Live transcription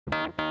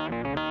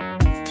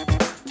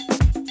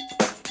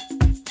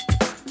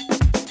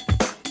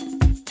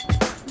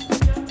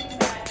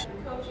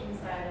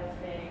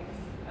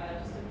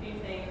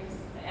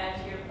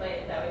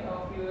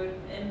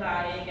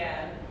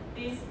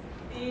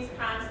These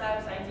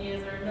concepts,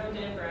 ideas are no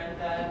different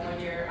than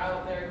when you're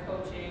out there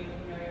coaching,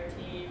 your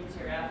teams,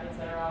 your athletes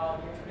that are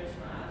all your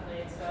traditional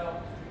athletes.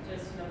 So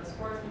just, the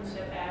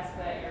sportsmanship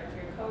aspect,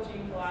 your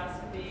coaching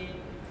philosophy,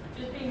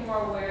 just being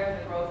more aware of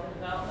the growth and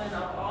development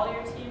of all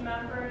your team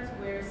members,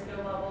 where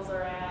skill levels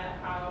are at,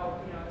 how,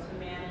 to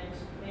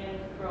manage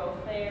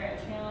growth there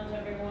and challenge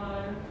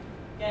everyone.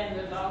 Again,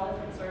 there's all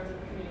different sorts of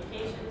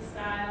communication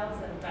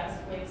styles and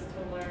best ways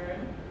to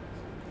learn.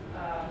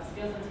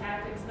 Skills and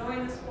tactics,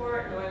 knowing the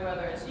sport, knowing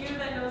whether it's you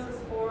that knows the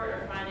sport,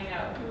 or finding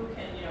out who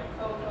can,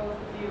 co-coach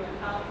with you and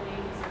help lead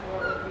the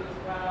sport with you as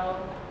well.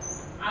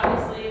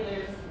 Obviously,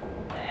 there's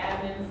the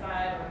admin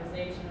side,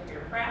 organization of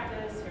your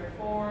practice, your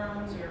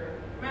forms, your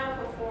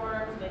medical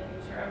forms,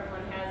 making sure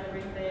everyone has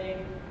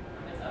everything,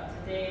 is up to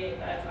date.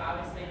 That's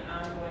obviously an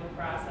ongoing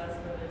process,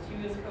 whether it's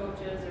you as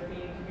coaches or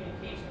being in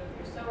communication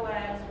with your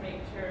SOAs to make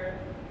sure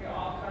you're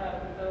all caught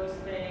up with those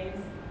things.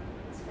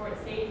 Sport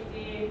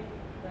safety,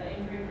 the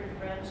injury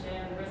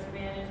prevention, risk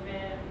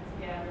management.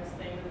 Again, there's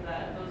things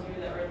that those of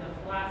you that were in the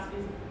philosophy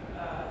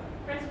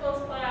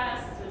principles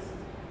class, just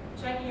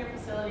checking your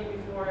facility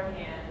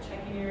beforehand,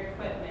 checking your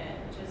equipment,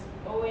 just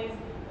always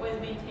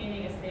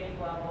maintaining a safe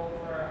level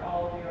for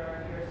all of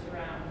your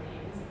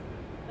surroundings.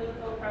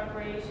 Physical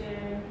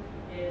preparation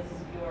is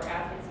your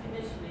athletes'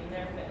 conditioning,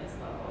 their fitness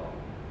level,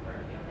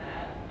 working on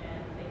that,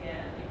 and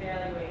again,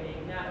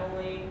 evaluating not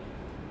only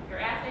your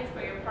athletes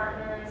but your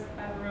partners,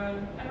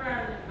 everyone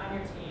on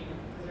your team.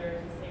 There's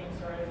the same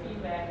sort of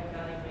feedback and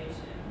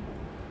evaluation.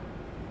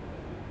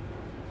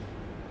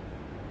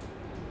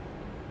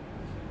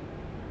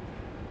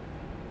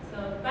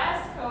 So the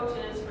best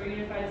coaches for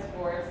unified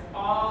sports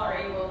all are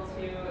able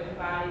to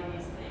embody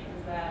these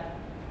things that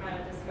kind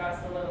of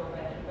discussed a little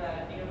bit.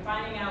 But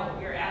finding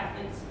out your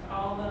athletes,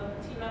 all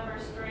the team member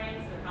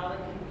strengths and how they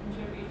can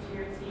contribute to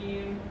your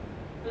team,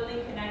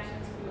 building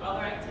connections through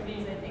other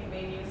activities. I think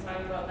Maggie was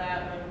talking about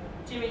that when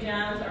Jimmy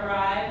John's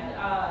arrived.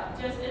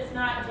 It's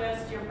not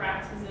just your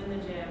practices in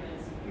the gym.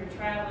 It's your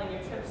traveling,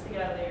 your trips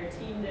together, your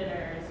team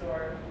dinners,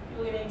 or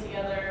people getting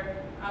together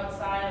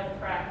outside of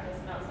practice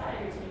and outside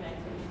of your team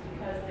activities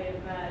because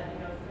they've met,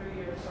 through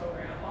your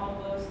program.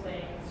 All those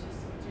things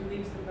just do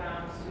leaps and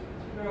bounds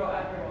to grow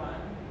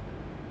everyone.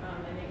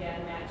 And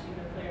again, matching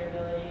the player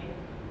ability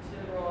to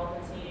the role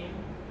of the team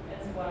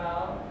as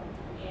well.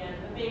 And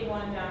the big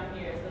one down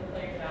here is the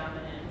player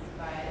dominance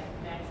by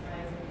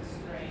maximizing the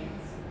strengths.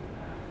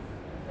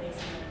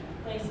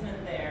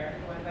 Placement there,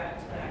 going back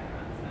to that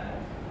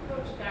concept.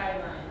 Coach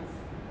guidelines,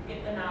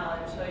 get the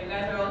knowledge. So you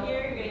guys are all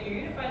here, you're getting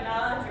your unified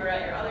knowledge, you're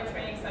at your other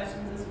training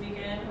sessions this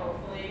weekend,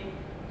 hopefully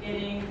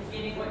getting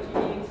what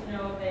you need to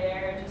know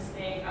there, just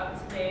staying up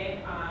to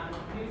date on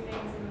new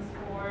things in the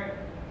sport,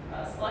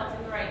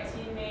 selecting the right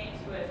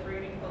teammates, which we're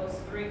getting close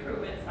to the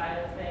recruitment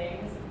side of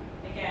things.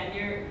 Again,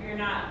 you're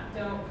not,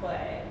 don't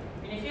play.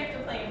 I mean, if you have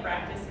to play in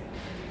practice, if you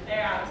can do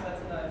there, obviously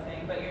that's another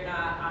thing, but you're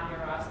not on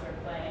your roster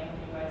playing.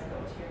 You guys go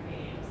to your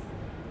games.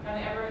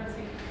 Having everyone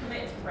to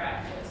commit to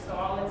practice, so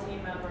all the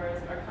team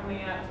members are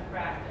coming out to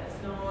practice.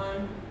 No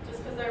one, just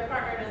because they're a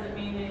partner doesn't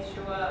mean they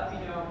show up,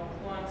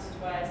 once,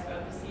 twice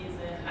throughout the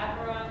season.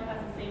 Everyone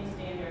has the same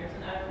standards,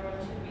 and everyone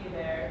should be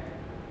there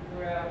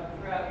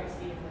throughout your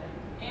season.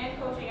 And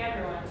coaching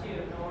everyone too.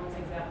 No one's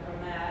exempt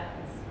from that.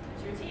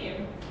 It's your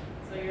team,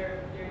 so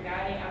you're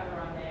guiding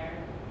everyone there.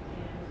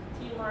 And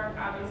teamwork,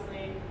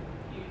 obviously,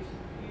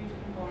 huge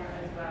component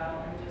as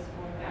well. And just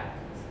going back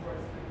to the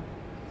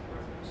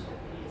sportsmanship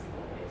piece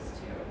always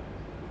too.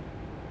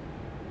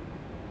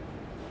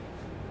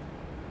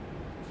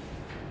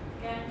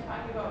 Again,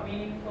 talking about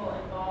meaningful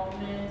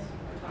involvement.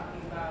 We're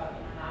talking about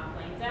not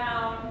playing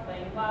down,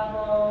 playing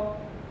level.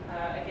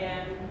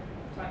 Again,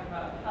 talking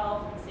about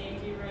health and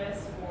safety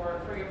risks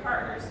for your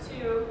partners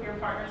too. Your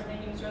partners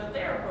making sure that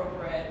they're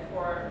appropriate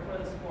for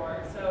the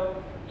sport.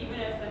 So even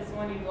if it's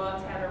one you'd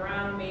love to have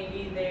around,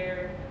 maybe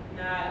they're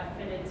not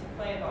fitted to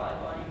play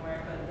volleyball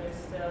anywhere, but they're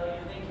still,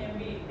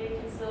 they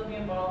can still be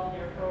involved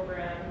in your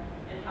program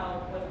and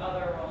help with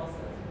other roles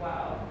as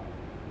well.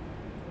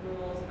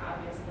 Rules,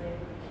 obviously,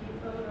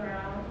 keep those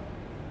around,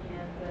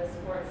 and the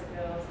sport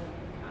skills and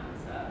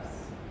concepts.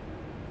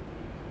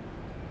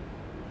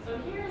 So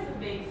here's a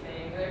big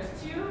thing. There's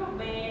two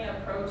main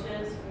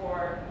approaches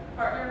for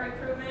partner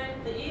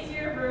recruitment. The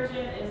easier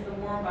version is the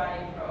warm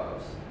body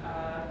approach.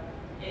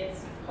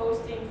 It's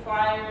posting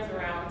flyers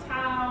around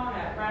town,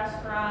 at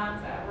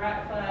restaurants, at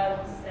rec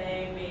clubs,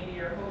 saying maybe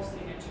you're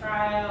hosting a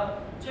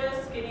tryout,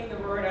 just getting the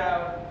word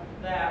out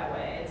that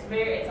way.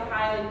 It's a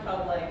highly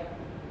public,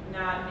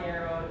 not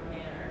narrowed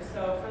manner.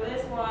 So for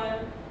this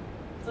one,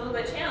 it's a little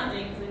bit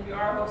challenging because if you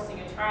are hosting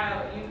a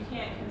tryout, you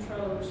can't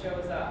control who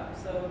shows up.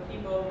 So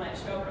people might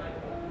show up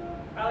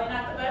like, probably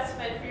not the best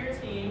fit for your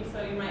team,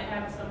 so you might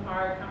have some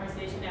hard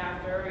conversation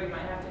after, or you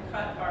might have to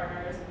cut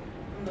partners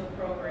from the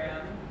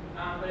program.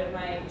 But it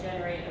might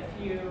generate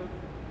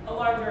a a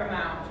larger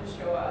amount to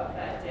show up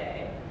that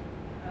day.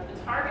 The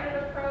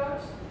targeted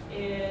approach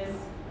is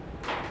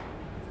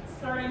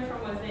starting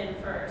from within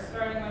first,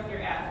 starting with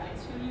your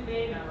athletes. Who do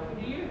they know?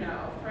 Who do you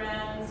know?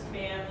 Friends,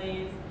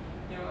 families,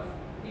 you know,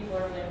 if people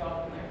are really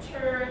involved in their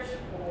church,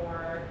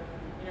 or,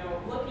 you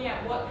know, looking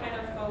at what kind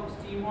of folks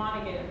do you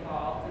want to get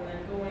involved, and then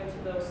going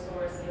to those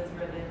sources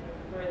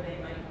where they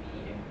might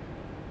be.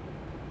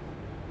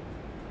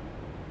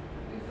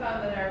 We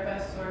found that our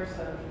best source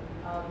of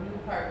new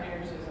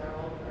partners is our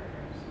old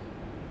partners,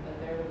 that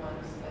they're the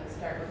ones that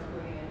start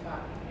recruiting and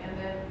talking. And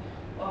then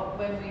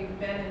when we've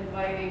been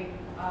inviting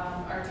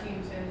our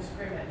teams into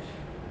scrimmage,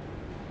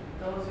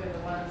 those are the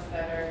ones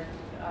that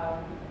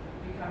are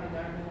becoming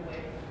our new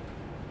wave.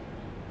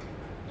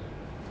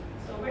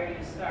 So where do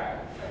you start?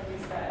 Like we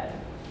said,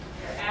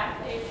 your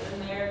athletes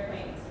and their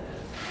acquaintances.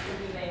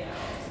 Who do they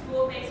know?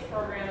 School-based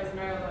program is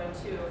another one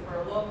too,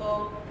 for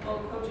local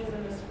coaches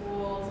in the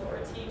schools or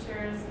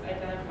teachers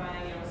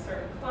identifying, you know,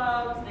 certain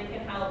clubs. They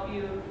can help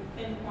you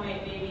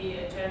pinpoint maybe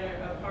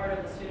a part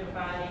of the student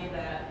body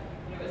that,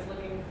 you know, is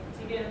looking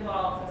to get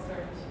involved with a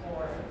certain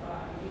sport,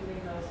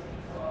 using those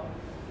people.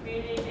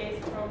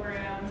 Community-based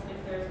programs,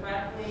 if there's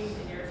rec leagues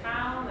in your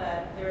town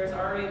that there's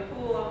already a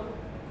pool of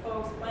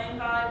folks playing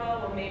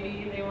volleyball, well,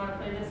 maybe they want to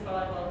play this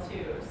volleyball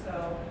too.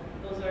 So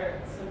those are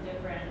some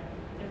different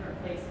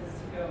places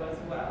to go as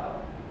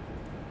well.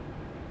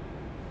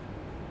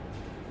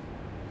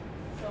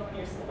 So when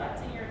you're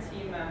selecting your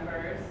team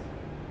members,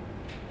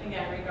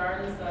 again,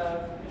 regardless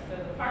of if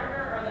they're the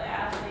partner or the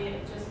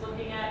athlete, just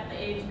looking at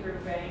the age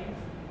grouping.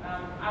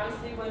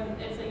 Obviously, when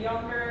it's a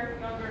younger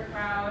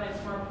crowd,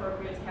 it's more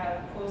appropriate to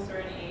have closer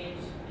in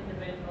age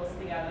individuals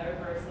together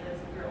versus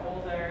if you're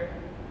older,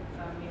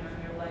 you know,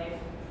 in your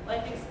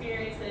life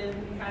experiences,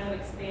 we can kind of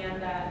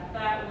expand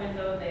that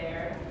window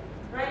there.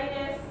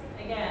 Readiness,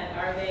 again,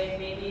 are they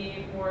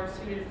maybe more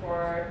suited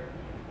for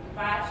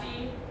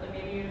bocce, like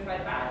maybe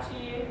unified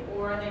bocce,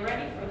 or are they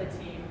ready for the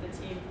team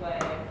play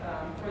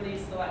for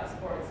these select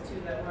sports too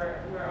that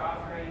we're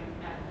offering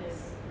at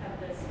this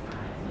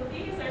time. So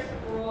these are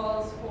some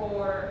rules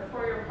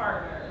for your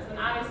partners, and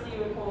obviously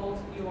you would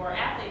hold your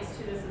athletes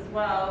to this as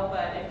well,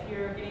 but if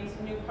you're getting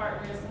some new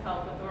partners to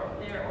help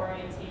with their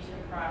orientation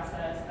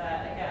process,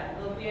 that again,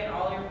 they'll be at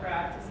all your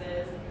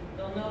practices,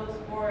 they'll know the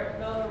sport,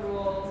 know the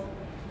rules,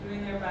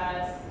 doing their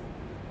best,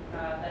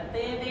 that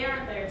they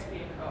aren't there to be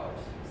a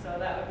coach. So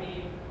that would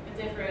be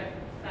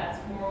that's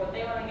more what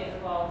they want to get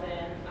involved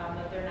in,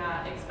 that they're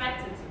not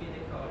expected to be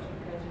the coach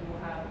because you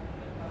will have a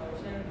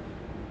coach. And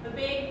the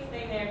big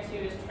thing there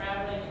too is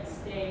traveling and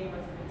staying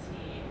with the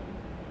team.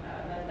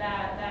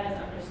 That is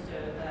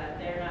understood, that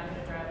they're not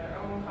going to drive their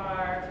own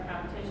car to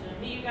competition and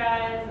meet you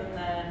guys, and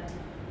then,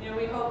 you know,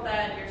 we hope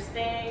that you're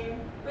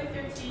staying with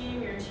your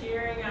team, you're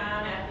cheering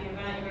on at the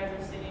event, you guys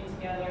are sitting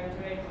together,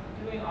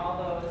 doing all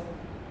those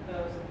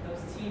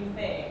team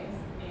things,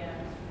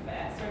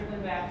 and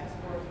circling back to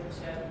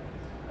sportsmanship,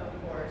 of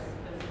course,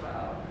 as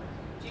well.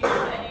 Do you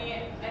have any,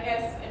 I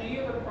guess, I know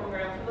you have a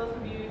program, for those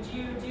of you, do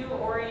you do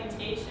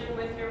orientation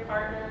with your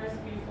partners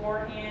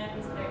beforehand?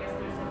 I guess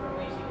there's different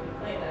ways you can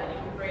play that.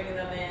 You can bring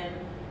them in,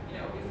 you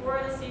know,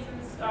 before the season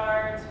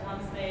starts,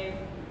 once they,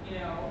 you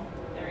know,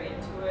 they're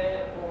into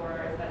it,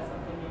 or is that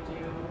something you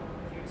do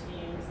with your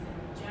teams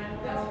in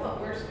general? That's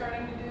what we're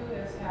starting to do,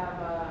 is have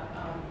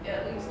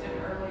at least an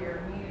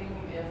earlier meeting,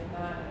 if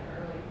not an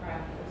early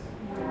practice,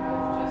 with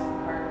just the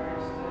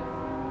partners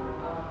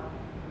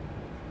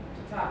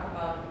to talk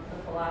about the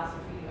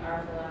philosophy,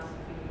 our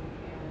philosophy,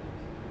 and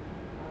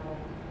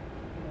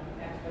you know,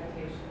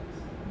 expectations.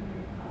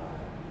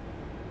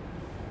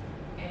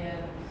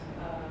 And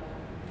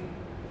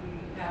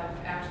we have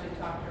actually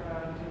talked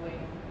about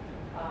doing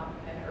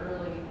an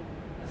early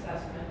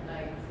assessment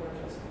night for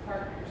just the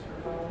partners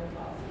for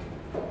volleyball.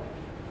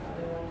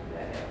 They won't do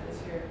that yet this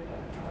year,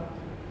 but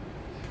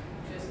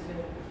just to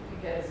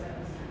get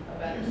a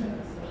better sense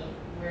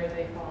of where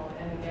they fall,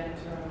 and again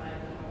to remind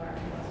them of our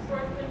philosophy.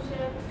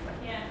 Sportsmanship,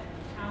 can't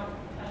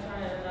touch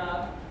on it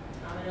enough.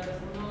 I know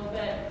there's a little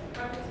bit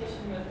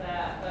repetition with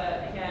that,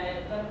 but again,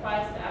 it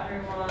applies to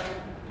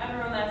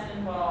everyone that's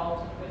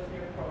involved with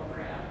your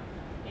program.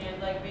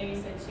 And like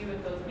Maggie said too,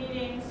 with those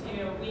meetings,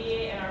 you know,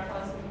 we and our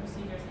policies and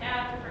procedures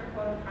have different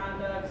code of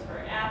conducts for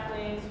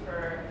athletes,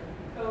 for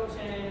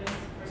coaches,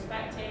 for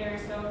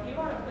spectators. So if you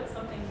want to put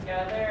something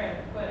together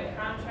and put a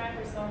contract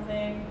or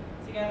something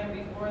together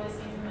before the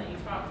season that you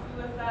talk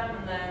through with them,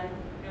 and then,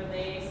 you know,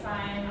 they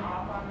sign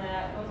off on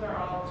that, those are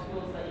all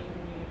tools that you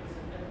can use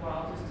as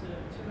well, just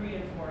to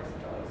reinforce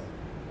those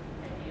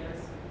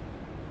ideas.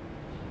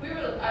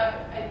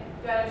 I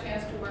got a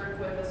chance to work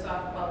with a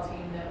softball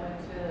team that went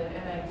to the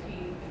NIT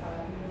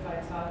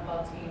Unified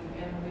Softball Team,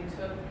 and we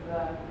took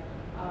the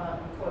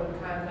code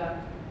of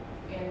conduct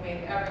and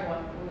made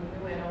everyone,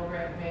 we went over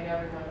it and made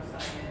everyone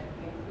sign it,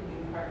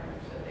 including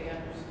partners, so they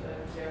understood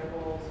their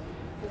roles,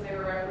 because they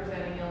were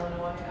representing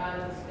Illinois out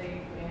of the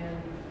state, and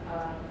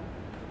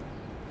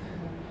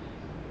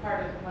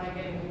part of my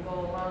getting to go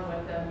along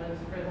with them was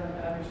for them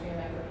to understand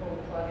I could pull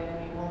the plug at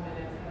any moment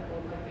and kind of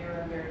look like they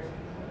were embarrassed.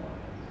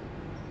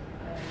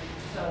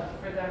 So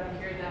for them to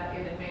hear that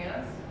in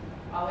advance,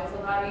 always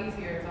a lot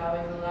easier. It's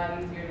always a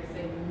lot easier to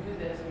say we knew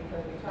this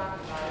because we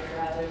talked about it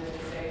rather than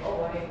to say,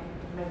 oh, I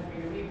meant for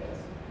you to read this.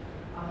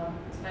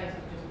 It's nice to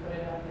just put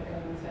it out there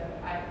and say,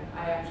 I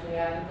actually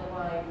added the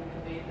line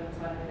and made them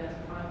sign it as a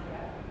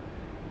contract.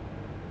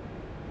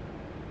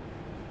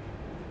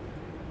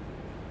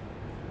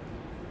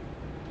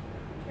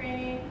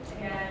 Training,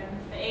 again,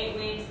 the 8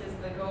 weeks is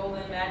the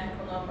golden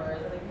magical number. I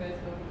think it's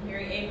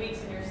hearing 8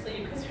 weeks in your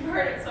sleep because we've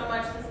heard it so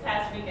much this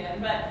past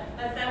weekend. But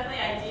that's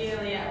definitely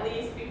ideally at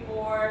least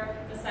before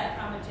the set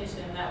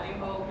competition that we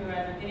hope you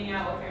guys are getting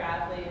out with your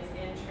athletes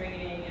in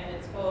training, and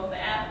it's both the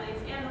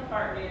athletes and the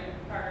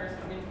partners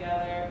coming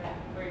together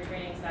for your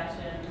training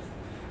sessions,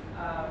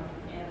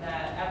 and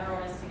that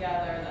everyone is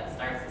together. That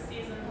starts the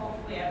season.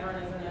 Hopefully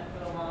everyone is in it for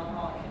the long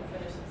haul and can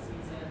finish the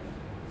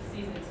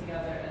season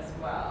together as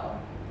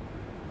well.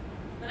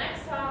 The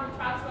next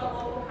talks about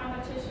local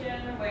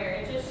competition, where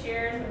it just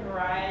shares a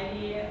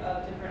variety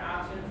of different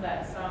options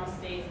that some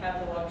states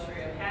have the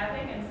luxury of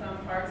having. In some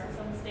parts of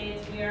some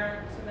states, we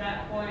aren't to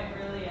that point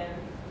really in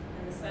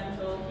the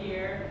central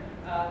here,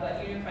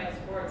 but unified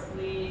sports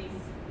leagues,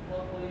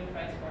 local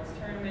unified sports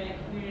tournament,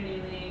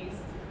 community leagues.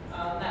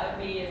 That would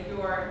be if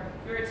your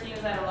team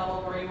is at a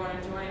level where you want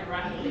to join a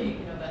rugby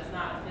league, that's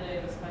not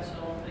affiliated with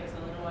Special Olympics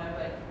Illinois,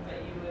 but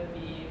you would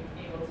be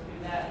able to do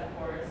that, of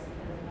course,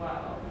 as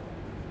well.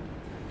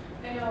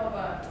 I know of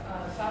a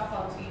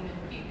softball team in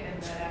Pekin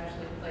that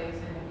actually plays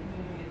in the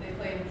community. They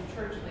play in the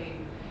church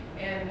league,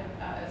 and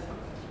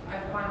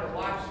I've wanted to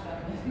watch them.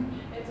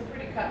 It's a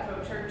pretty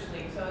cutthroat church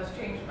league, so it's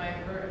changed my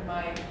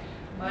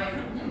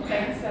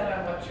mindset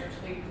on what church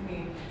league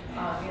means.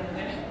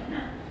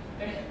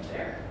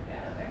 They're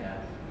not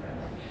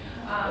friendly.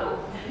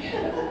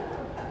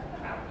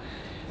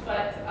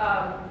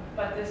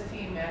 But this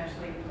team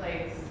actually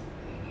plays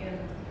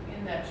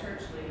in that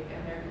church league,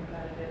 and they're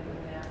competitive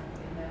in that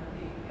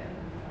league.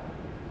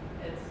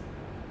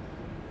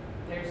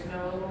 There's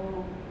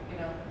no,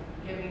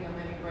 giving them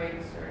any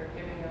breaks or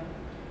giving them,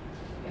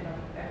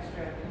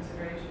 extra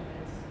consideration.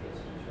 It's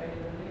just right in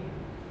the league.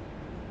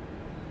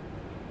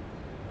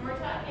 When we're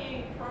talking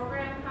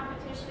program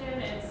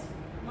competition, it's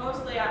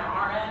mostly on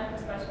our end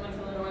for Special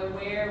Olympics Illinois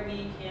where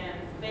we can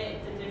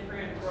fit the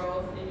different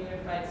growth in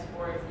unified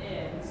sports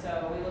in.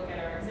 So we look at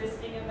our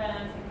existing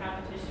events and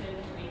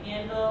competition. Can we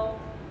handle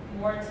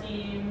more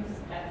teams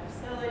at the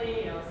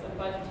facility? Some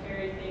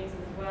budgetary things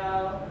as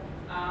well.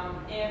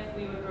 If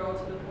we would grow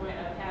to the point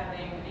of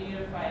having a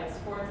unified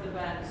sports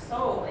event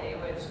solely,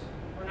 which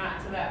we're not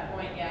to that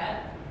point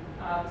yet.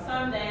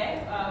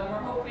 Someday,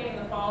 we're hoping in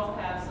the fall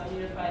to have some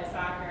unified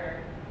soccer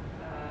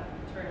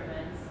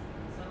tournaments.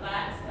 So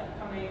that's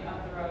coming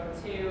up the road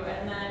too.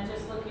 And then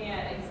just looking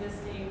at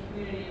existing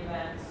community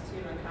events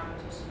too and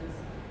competitions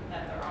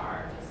that there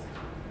are just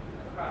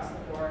across the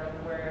board of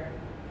where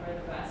the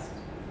best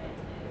fit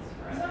is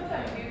for us.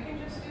 Sometimes you can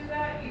just do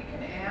that. You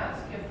can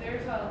ask if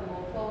there's a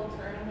local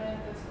tournament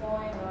that's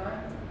going on.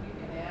 You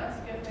can ask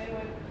if they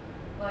would,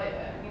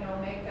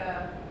 make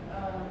a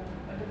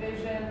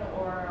division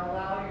or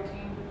allow your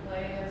team to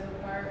play as a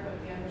part with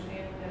the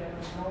understanding that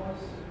everyone knows,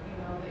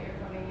 that you're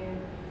coming in.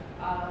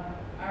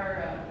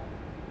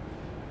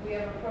 We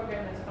have a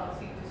program that's called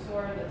Seek to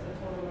Soar. That's a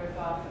total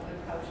rip-off of the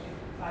Couch to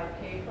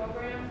 5K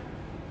program,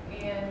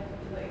 and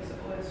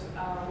it was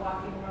a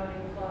walking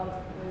running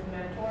club with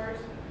mentors.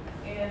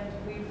 And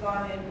we've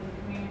gone into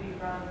community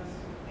runs,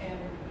 and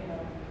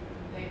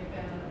they've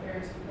been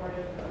very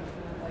supportive of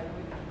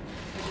we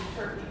did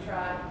turkey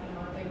trot,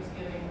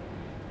 Thanksgiving.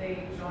 They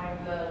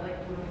joined the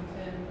Lake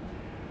Bloomington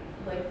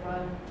Lake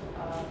Run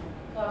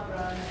club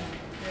run.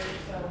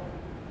 So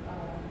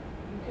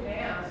you can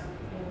ask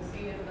and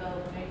see if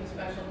they'll make a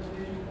special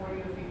division for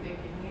you if you think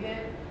you need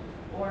it,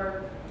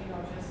 or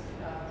just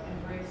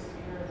embrace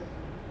your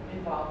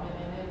involvement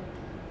in it.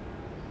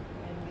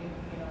 And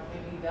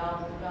maybe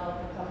they'll develop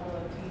a couple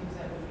of teams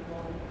that would be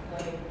willing to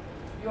play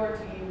your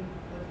team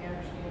with the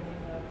understanding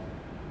of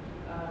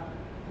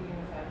the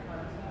unified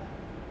concept.